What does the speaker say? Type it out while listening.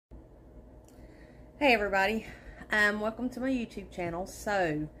Hey everybody, welcome to my YouTube channel.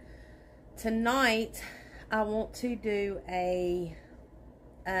 So tonight I want to do a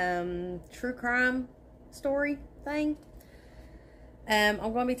true crime story thing. I'm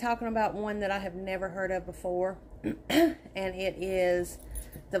going to be talking about one that I have never heard of before, and it is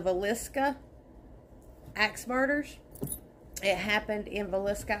the Villisca axe murders. It happened in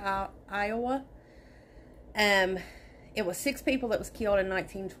Villisca, Iowa. It was 6 people that was killed in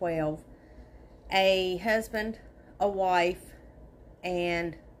 1912. A husband, a wife,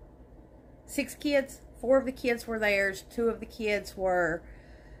 and 6 kids. 4 of the kids were theirs. 2 of the kids were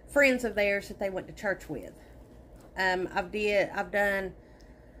friends of theirs that they went to church with. I've done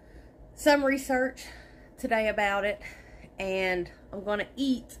some research today about it, and I'm going to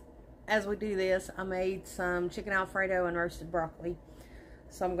eat as we do this. I made some chicken Alfredo and roasted broccoli,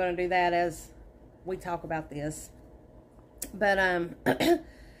 so I'm going to do that as we talk about this. But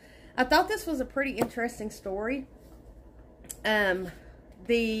I thought this was a pretty interesting story.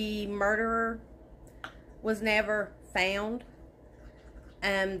 The murderer was never found.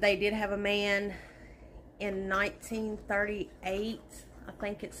 They did have a man in 1938, I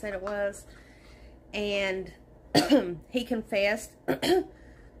think it said it was, and he confessed to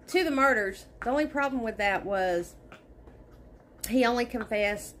the murders. The only problem with that was he only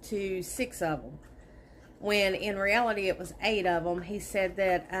confessed to 6 of them, when in reality it was 8 of them. He said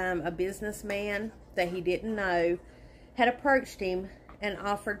that a businessman that he didn't know had approached him and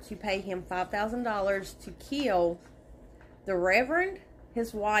offered to pay him $5,000 to kill the Reverend,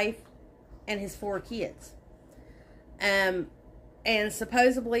 his wife, and his 4 kids. And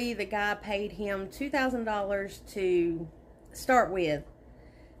supposedly the guy paid him $2,000 to start with,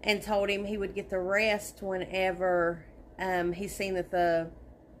 and told him he would get the rest whenever he seen that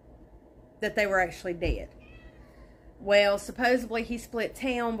they were actually dead. Well, supposedly he split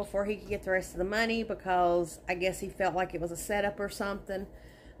town before he could get the rest of the money, because I guess he felt like it was a setup or something.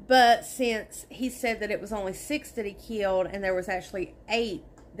 But since he said that it was only 6 that he killed, and there was actually 8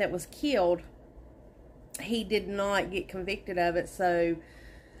 that was killed, he did not get convicted of it. So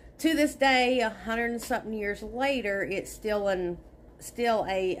to this day, 100 and something years later, it's still a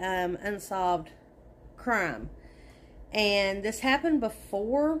unsolved crime. And this happened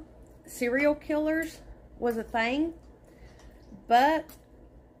before serial killers was a thing, but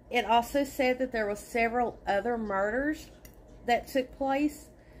it also said that there was several other murders that took place,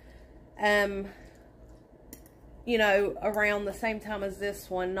 you know, around the same time as this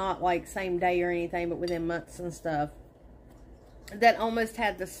one, not like same day or anything, but within months and stuff, that almost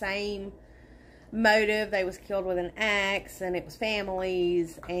had the same motive. They was killed with an axe, and it was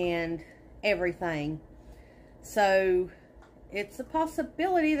families and everything. So it's a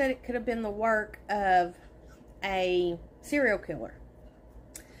possibility that it could have been the work of a serial killer.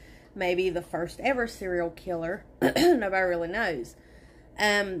 Maybe the first ever serial killer. Nobody really knows.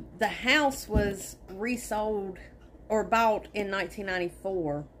 The house was resold or bought in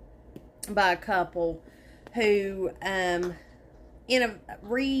 1994 by a couple who, in a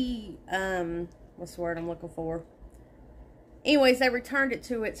what's the word I'm looking for? Anyways, they returned it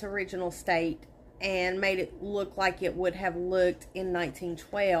to its original state and made it look like it would have looked in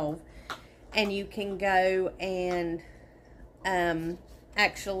 1912. And you can go and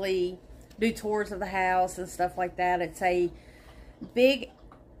actually do tours of the house and stuff like that. It's a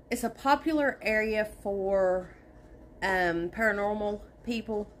popular area for paranormal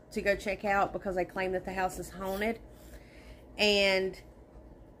people to go check out, because they claim that the house is haunted. And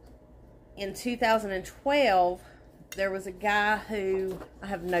in 2012, there was a guy who, I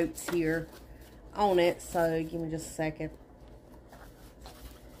have notes here on it, so give me just a second.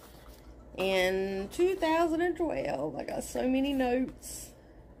 In 2012, I got so many notes.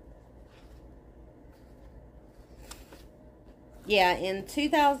 Yeah, in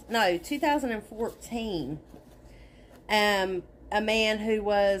 2014, a man who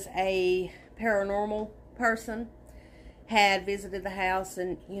was a paranormal person had visited the house,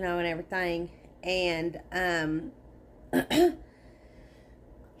 and you know, and everything, and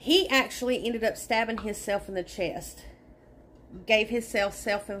he actually ended up stabbing himself in the chest. Gave himself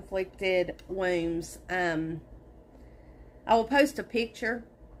self-inflicted wounds. I will post a picture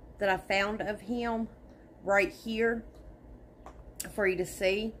that I found of him right here for you to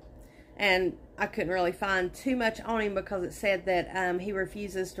see. And I couldn't really find too much on him, because it said that he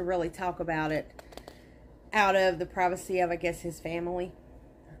refuses to really talk about it out of the privacy of, I guess, his family.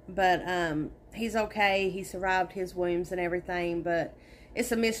 But he's okay. He survived his wounds and everything, but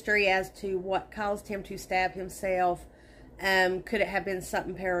it's a mystery as to what caused him to stab himself. Could it have been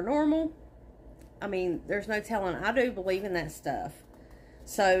something paranormal? I mean, there's no telling. I do believe in that stuff.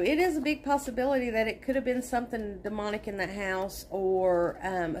 So it is a big possibility that it could have been something demonic in that house, or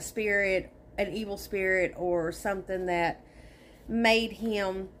a spirit, an evil spirit, or something that made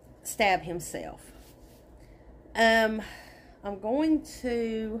him stab himself. I'm going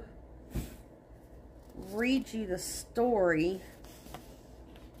to read you the story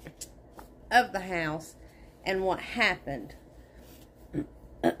of the house and what happened.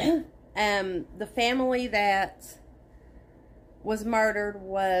 The family that was murdered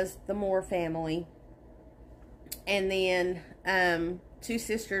was the Moore family, and then 2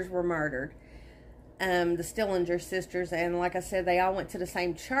 sisters were murdered, the Stillinger sisters, and like I said, they all went to the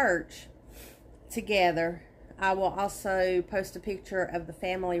same church together. I will also post a picture of the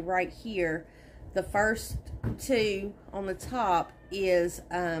family right here. The first 2 on the top is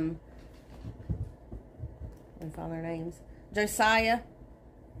let me find their names, Josiah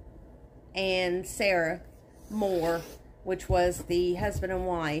and Sarah Moore, which was the husband and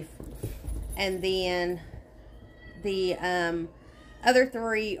wife. And then the other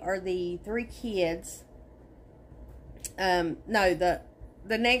 3 are the 3 kids. No, the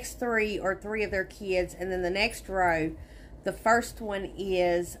next 3 are 3 of their kids, and then the next row, the first one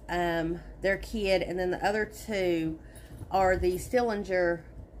is their kid, and then the other 2 are the Stillinger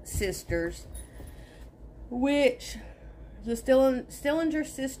sisters, which the Stillinger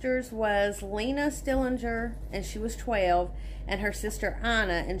sisters was Lena Stillinger, and she was 12, and her sister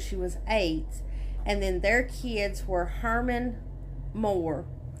Anna, and she was 8. And then their kids were Herman Moore,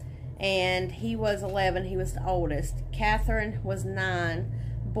 and he was 11. He was the oldest. Catherine was 9.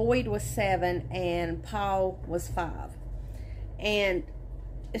 Boyd was 7, and Paul was 5. And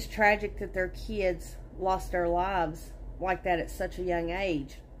it's tragic that their kids lost their lives like that at such a young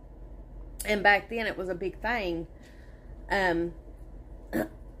age. And back then it was a big thing. It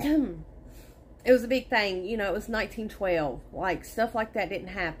was a big thing, you know, it was 1912. Like, stuff like that didn't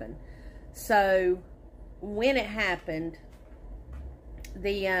happen. So, when it happened,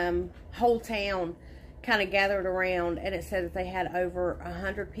 the whole town kind of gathered around, and it said that they had over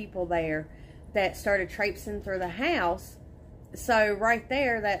 100 people there that started traipsing through the house. So, right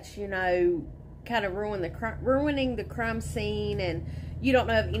there, that's, you know, kind of ruining the crime scene, and you don't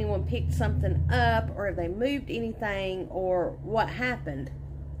know if anyone picked something up, or if they moved anything, or what happened.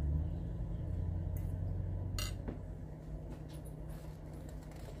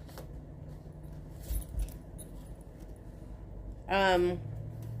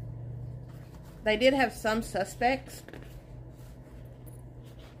 They did have some suspects.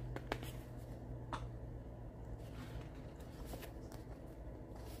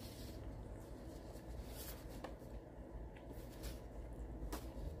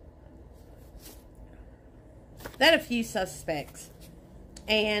 They had a few suspects,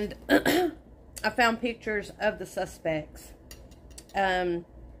 and I found pictures of the suspects. I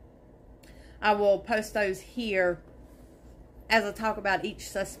will post those here as I talk about each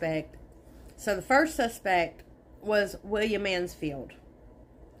suspect. So the first suspect was William Mansfield.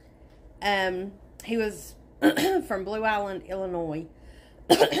 He was from Blue Island, Illinois.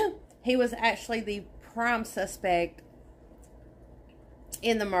 He was actually the prime suspect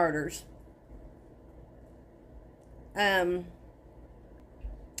in the murders.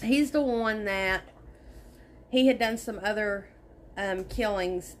 He's the one that he had done some other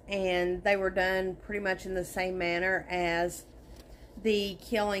killings, and they were done pretty much in the same manner as the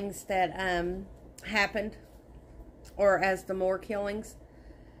killings that happened, or as the Moore killings.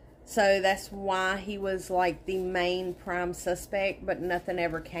 So that's why he was like the main prime suspect, but nothing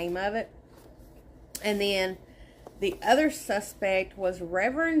ever came of it. And then the other suspect was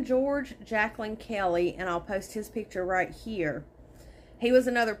Reverend George Jacqueline Kelly, and I'll post his picture right here. He was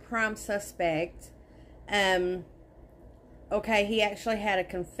another prime suspect. Okay, he actually had a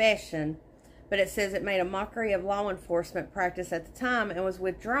confession, but it says it made a mockery of law enforcement practice at the time and was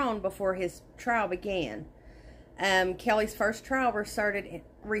withdrawn before his trial began. Kelly's first trial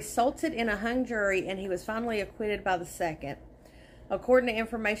resulted in a hung jury, and he was finally acquitted by the second. According to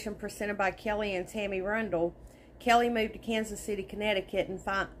information presented by Kelly and Tammy Rundle, Kelly moved to Kansas City, Connecticut,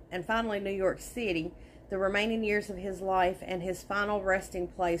 and finally New York City. The remaining years of his life and his final resting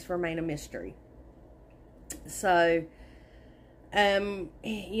place remain a mystery. So,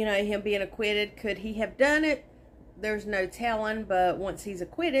 you know, him being acquitted, could he have done it? There's no telling, but once he's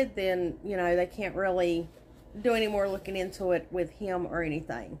acquitted, then, you know, they can't really do any more looking into it with him or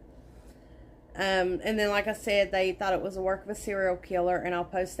anything. And then, like I said, they thought it was the work of a serial killer, and I'll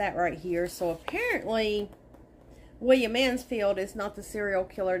post that right here. So, apparently, William Mansfield is not the serial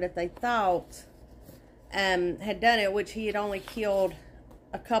killer that they thought had done it, which he had only killed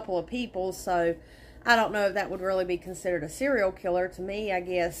a couple of people. So, I don't know if that would really be considered a serial killer. To me, I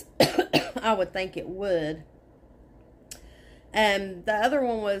guess I would think it would. The other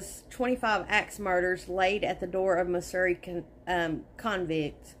one was 25 axe murders laid at the door of Missouri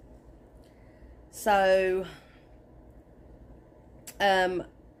convict. So, Henry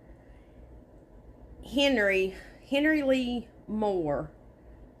Lee Moore.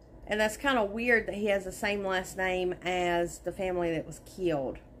 And that's kind of weird that he has the same last name as the family that was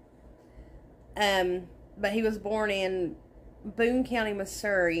killed. But he was born in Boone County,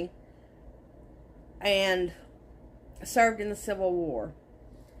 Missouri, and served in the Civil War.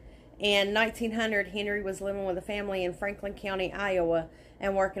 In 1900, Henry was living with a family in Franklin County, Iowa,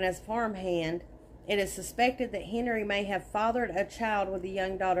 and working as a farmhand. It is suspected that Henry may have fathered a child with the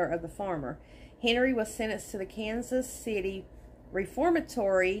young daughter of the farmer. Henry was sentenced to the Kansas City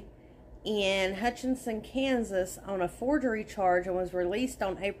Reformatory in Hutchinson, Kansas on a forgery charge and was released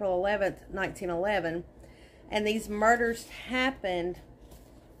on April 11th, 1911. And these murders happened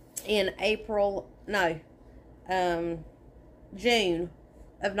in June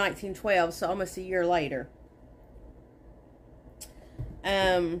of 1912, so almost a year later.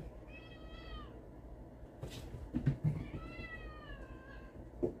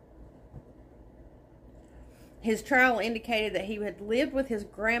 His trial indicated that he had lived with his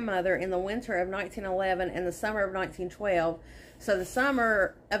grandmother in the winter of 1911 and the summer of 1912. So the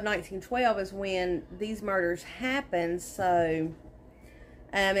summer of 1912 is when these murders happened. So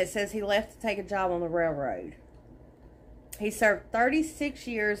it says he left to take a job on the railroad. He served 36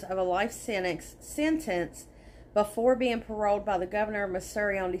 years of a life sentence before being paroled by the governor of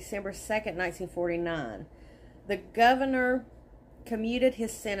Missouri on December 2nd, 1949. The governor commuted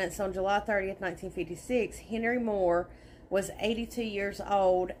his sentence on July 30th, 1956. Henry Moore was 82 years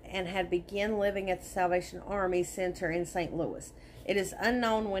old and had begun living at the Salvation Army Center in St. Louis. It is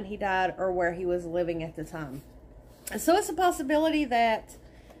unknown when he died or where he was living at the time. So it's a possibility that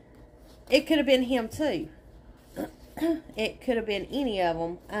it could have been him too. It could have been any of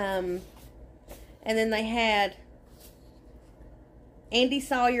them. And then they had Andy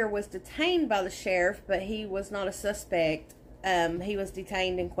Sawyer was detained by the sheriff, but he was not a suspect. He was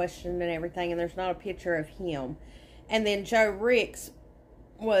detained and questioned and everything, and there's not a picture of him. And then Joe Ricks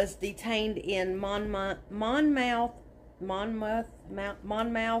was detained in Monmouth,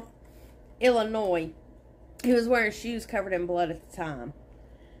 Illinois. He was wearing shoes covered in blood at the time.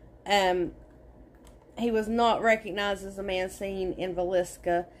 He was not recognized as the man seen in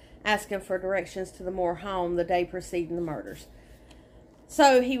Villisca, asking for directions to the Moore home the day preceding the murders.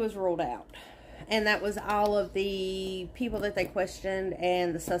 So he was ruled out. And that was all of the people that they questioned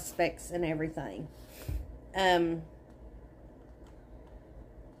and the suspects and everything.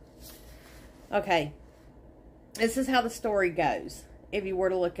 Okay. This is how the story goes, if you were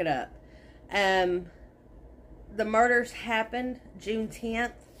to look it up. The murders happened June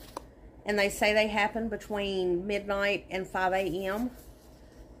 10th. And they say they happened between midnight and 5 a.m.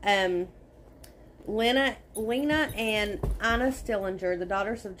 Lena and Anna Stillinger, the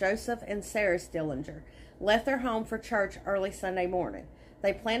daughters of Joseph and Sarah Stillinger, left their home for church early Sunday morning.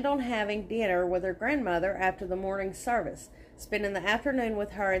 They planned on having dinner with their grandmother after the morning service, spending the afternoon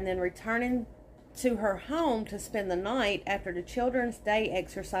with her, and then returning to her home to spend the night after the Children's Day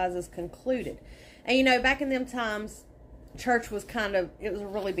exercises concluded. And you know, back in them times, church was it was a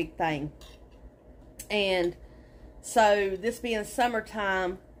really big thing. And so this being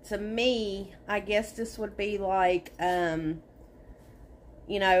summertime, to me, I guess this would be like, you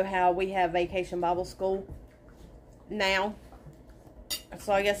know, how we have Vacation Bible School now.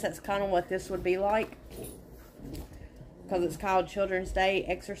 So I guess that's kind of what this would be like. Because it's called Children's Day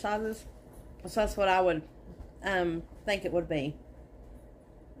Exercises. So that's what I would think it would be.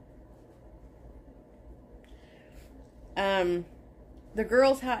 The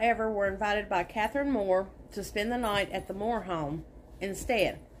girls, however, were invited by Catherine Moore to spend the night at the Moore home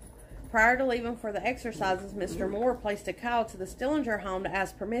instead. Prior to leaving for the exercises, Mr. Moore placed a call to the Stillinger home to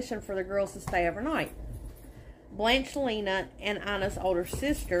ask permission for the girls to stay overnight. Blanche Lena, and Anna's older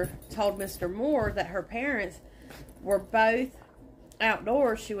sister, told Mr. Moore that her parents were both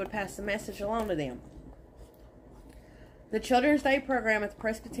outdoors. She would pass the message along to them. The Children's Day program at the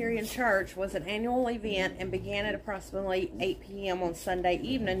Presbyterian Church was an annual event and began at approximately 8 p.m. on Sunday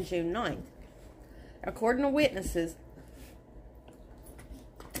evening, June 9th. According to witnesses,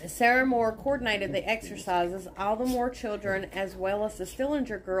 Sarah Moore coordinated the exercises. All the Moore children, as well as the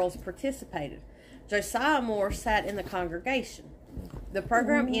Stillinger girls, participated. Josiah Moore sat in the congregation. The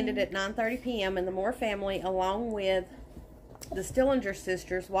program ended at 9:30 p.m. and the Moore family, along with the Stillinger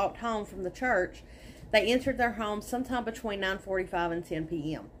sisters, walked home from the church. They entered their home sometime between 9:45 and 10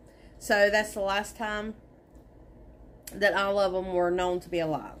 p.m. So that's the last time that all of them were known to be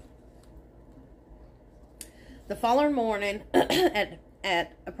alive. The following morning, at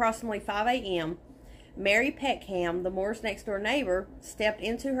approximately 5 a.m., Mary Peckham, the Moore's next door neighbor, stepped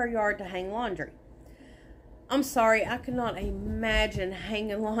into her yard to hang laundry. I'm sorry, I could not imagine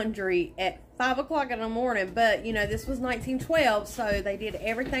hanging laundry at 5 o'clock in the morning, but, you know, this was 1912, so they did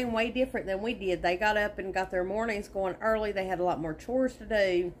everything way different than we did. They got up and got their mornings going early. They had a lot more chores to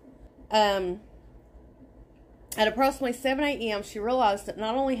do. At approximately 7 a.m., she realized that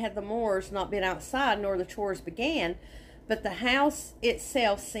not only had the Moores not been outside nor the chores began, but the house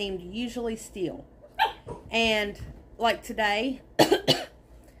itself seemed usually still. And, like today,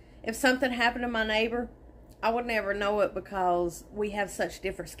 if something happened to my neighbor, I would never know it because we have such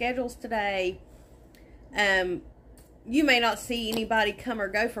different schedules today. You may not see anybody come or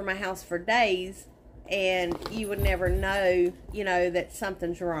go from my house for days, and you would never know, you know, that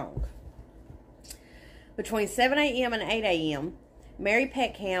something's wrong. Between 7 a.m. and 8 a.m., Mary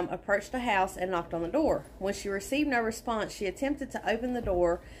Peckham approached the house and knocked on the door. When she received no response, she attempted to open the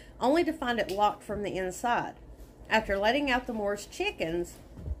door, only to find it locked from the inside. After letting out the Moore's chickens,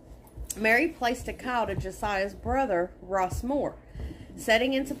 Mary placed a call to Josiah's brother, Ross Moore,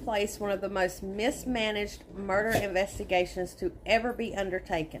 setting into place one of the most mismanaged murder investigations to ever be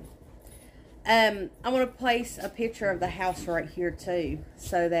undertaken. I'm going to place a picture of the house right here, too,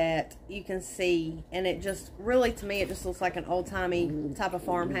 so that you can see. And it just, really, to me, it just looks like an old-timey type of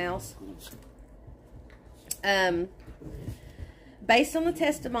farmhouse. Based on the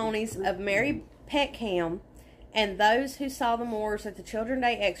testimonies of Mary Peckham and those who saw the Moores at the Children's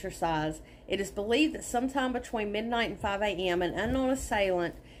Day exercise, it is believed that sometime between midnight and 5 a.m., an unknown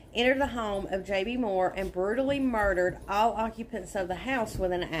assailant entered the home of J.B. Moore and brutally murdered all occupants of the house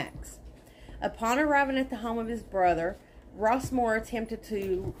with an axe. Upon arriving at the home of his brother, Ross Moore attempted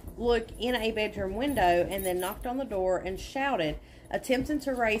to look in a bedroom window and then knocked on the door and shouted, attempting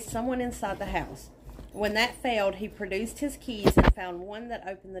to raise someone inside the house. When that failed, he produced his keys and found one that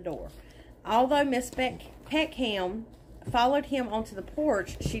opened the door. Although Miss Peckham followed him onto the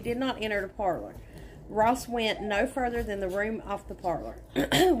porch, she did not enter the parlor. Ross went no further than the room off the parlor.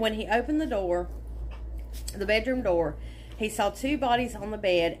 When he opened the door, the bedroom door, he saw two bodies on the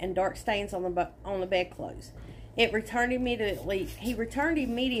bed and dark stains on the bedclothes. He returned immediately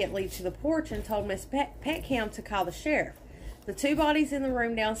to the porch and told Miss Peckham to call the sheriff. The two bodies in the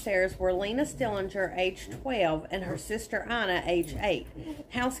room downstairs were Lena Stillinger, age 12, and her sister Ina, age 8,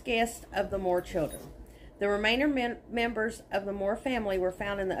 house guests of the Moore children. The remainder members of the Moore family were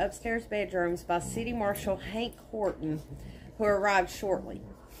found in the upstairs bedrooms by City Marshal Hank Horton, who arrived shortly.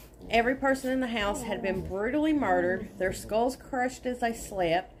 Every person in the house had been brutally murdered, their skulls crushed as they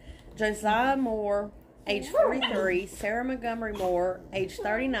slept. Josiah Moore, age 43, Sarah Montgomery Moore, age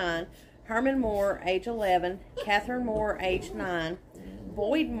 39, Herman Moore, age 11, Catherine Moore, age 9,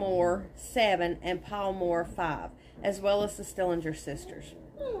 Boyd Moore, 7, and Paul Moore, 5, as well as the Stillinger sisters.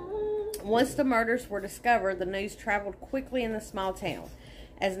 Once the murders were discovered, the news traveled quickly in the small town.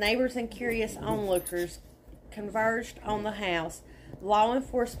 As neighbors and curious onlookers converged on the house, law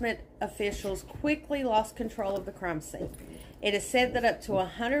enforcement officials quickly lost control of the crime scene. It is said that up to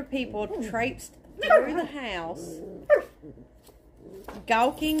 100 people traipsed through the house,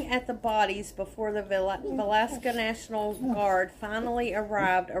 gawking at the bodies before the Villisca National Guard finally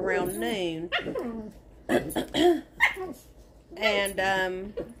arrived around noon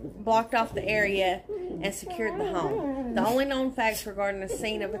and blocked off the area and secured the home. The only known facts regarding the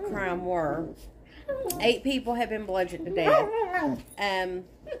scene of the crime were 8 people had been bludgeoned to death.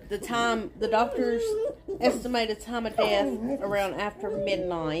 The doctors estimated time of death around after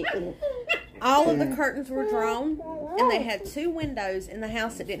midnight. All of the curtains were drawn, and they had 2 windows in the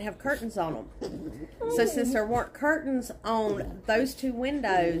house that didn't have curtains on them. So since there weren't curtains on those 2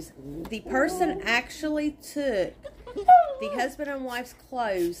 windows, the person actually took the husband and wife's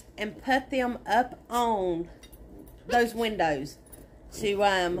clothes and put them up on those windows to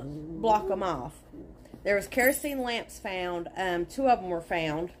block them off. There was kerosene lamps found. 2 of them were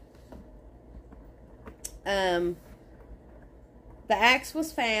found. The axe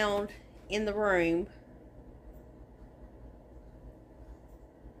was found in the room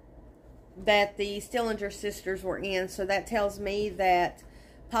that the Stillinger sisters were in. So that tells me that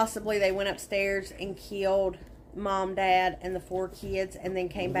possibly they went upstairs and killed Mom, Dad, and the 4 kids, and then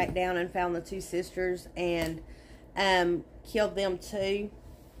came back down and found the 2 sisters and killed them too.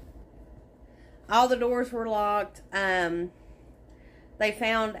 All the doors were locked. They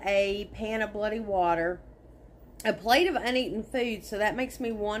found a pan of bloody water, a plate of uneaten food. So that makes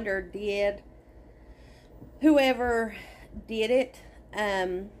me wonder, did whoever did it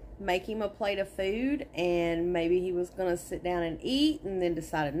make him a plate of food, and maybe he was going to sit down and eat and then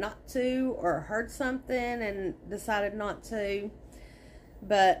decided not to, or heard something and decided not to.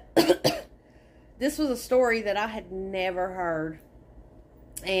 But this was a story that I had never heard.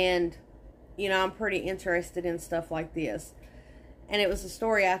 And, you know, I'm pretty interested in stuff like this. And it was a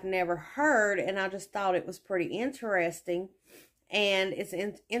story I've never heard, and I just thought it was pretty interesting. And it's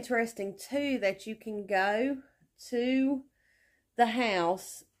interesting, too, that you can go to the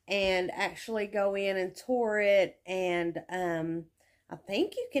house and actually go in and tour it. And I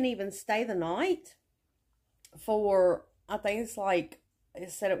think you can even stay the night for, I think it's like,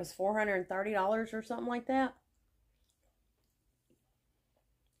 it said it was $430 or something like that.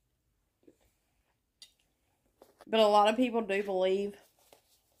 But a lot of people do believe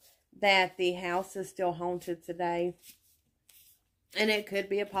that the house is still haunted today. And it could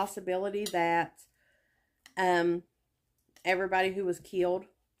be a possibility that everybody who was killed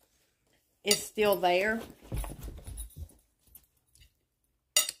is still there,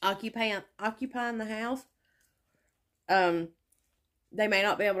 occupying the house. They may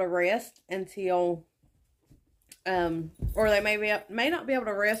not be able to rest until, or they may not be able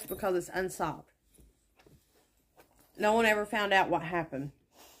to rest because it's unsolved. No one ever found out what happened.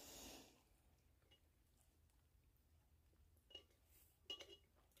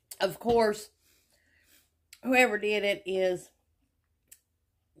 Of course, whoever did it is,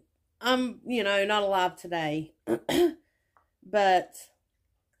 you know, not alive today. But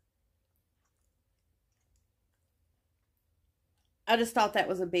I just thought that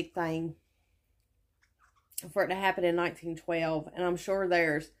was a big thing for it to happen in 1912. And I'm sure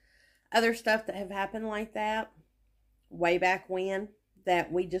there's other stuff that have happened like that way back when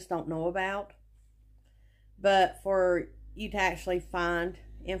that we just don't know about. But for you to actually find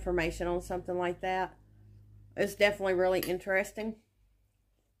information on something like that, it's definitely really interesting.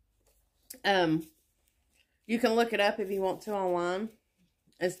 You can look it up if you want to online.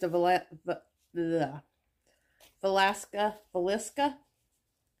 It's the Villisca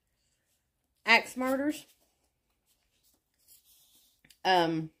axe murders.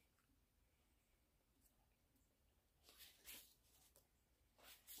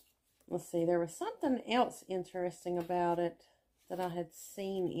 Let's see, there was something else interesting about it that I had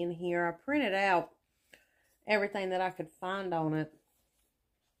seen in here. I printed out everything that I could find on it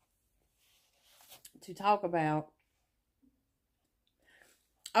to talk about.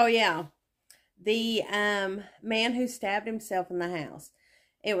 Oh, yeah. The man who stabbed himself in the house.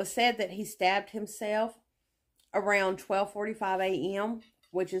 It was said that he stabbed himself around 12:45 a.m.,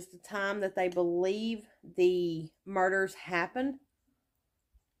 which is the time that they believe the murders happened.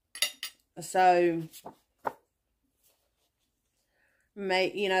 So,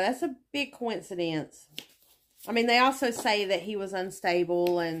 you know, that's a big coincidence. I mean, they also say that he was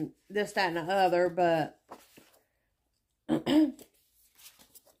unstable and this, that, and the other, but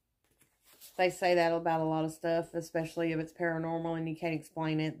they say that about a lot of stuff, especially if it's paranormal and you can't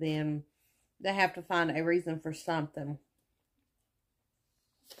explain it, then they have to find a reason for something.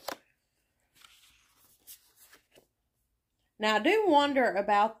 Now, I do wonder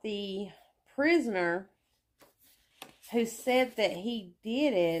about the prisoner who said that he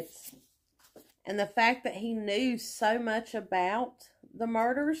did it, and the fact that he knew so much about the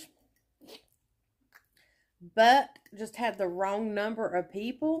murders, but just had the wrong number of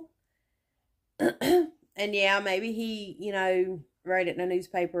people. And yeah, maybe he, you know, read it in a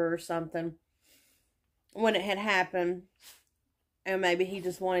newspaper or something when it had happened. And maybe he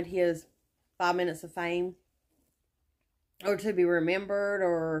just wanted his 5 minutes of fame, or to be remembered,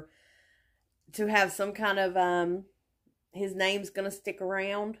 or to have some kind of, his name's going to stick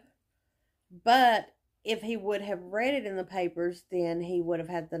around. But if he would have read it in the papers, then he would have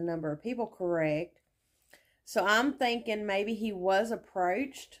had the number of people correct. So I'm thinking maybe he was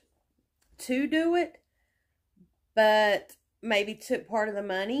approached to do it, but maybe took part of the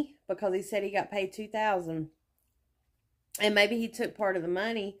money, because he said he got paid $2,000. And maybe he took part of the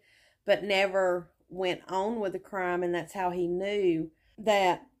money, but never went on with the crime, and that's how he knew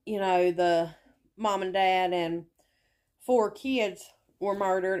that, you know, the mom and dad and 4 kids were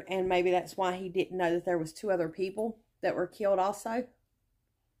murdered, and maybe that's why he didn't know that there was 2 other people that were killed also.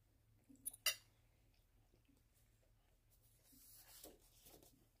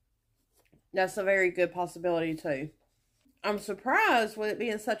 That's a very good possibility too. I'm surprised with it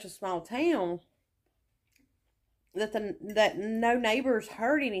being such a small town that no neighbors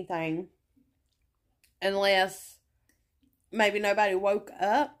heard anything, unless maybe nobody woke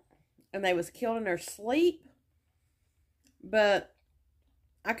up and they was killed in their sleep. But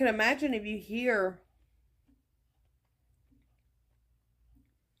I can imagine if you hear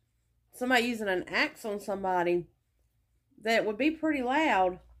somebody using an axe on somebody that would be pretty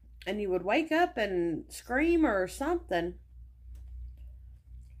loud, and you would wake up and scream or something.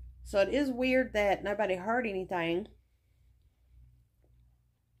 So it is weird that nobody heard anything.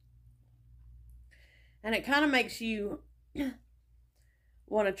 And it kind of makes you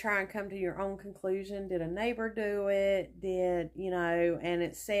want to try and come to your own conclusion. Did a neighbor do it? Did, you know, and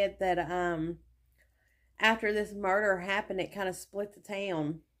it said that after this murder happened, it kind of split the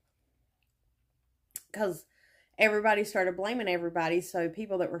town. Because everybody started blaming everybody. So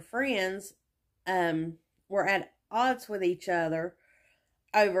people that were friends were at odds with each other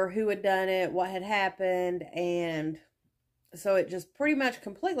over who had done it, what had happened. And so it just pretty much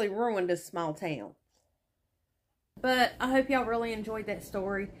completely ruined this small town. But I hope y'all really enjoyed that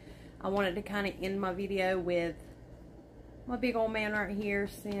story. I wanted to kind of end my video with my big old man right here,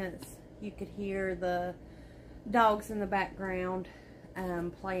 since you could hear the dogs in the background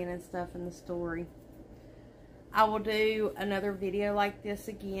playing and stuff in the story. I will do another video like this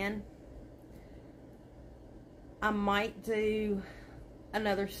again. I might do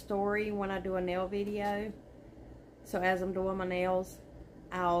another story when I do a nail video. So as I'm doing my nails,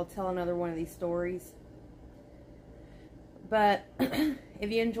 I'll tell another one of these stories. But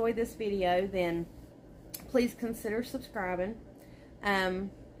if you enjoyed this video, then please consider subscribing.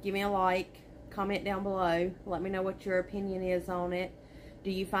 Give me a like, comment down below. Let me know what your opinion is on it. Do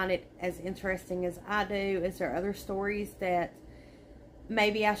you find it as interesting as I do? Is there other stories that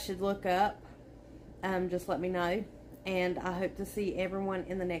maybe I should look up? Just let me know. And I hope to see everyone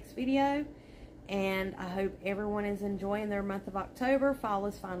in the next video. And I hope everyone is enjoying their month of October. Fall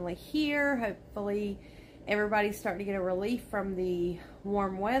is finally here. Hopefully everybody's starting to get a relief from the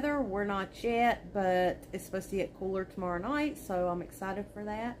warm weather. We're not yet, but it's supposed to get cooler tomorrow night, so I'm excited for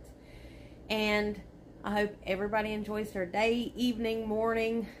that. And I hope everybody enjoys their day, evening,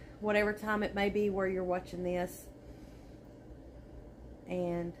 morning, whatever time it may be where you're watching this.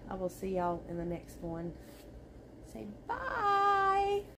 And I will see y'all in the next one. Say bye.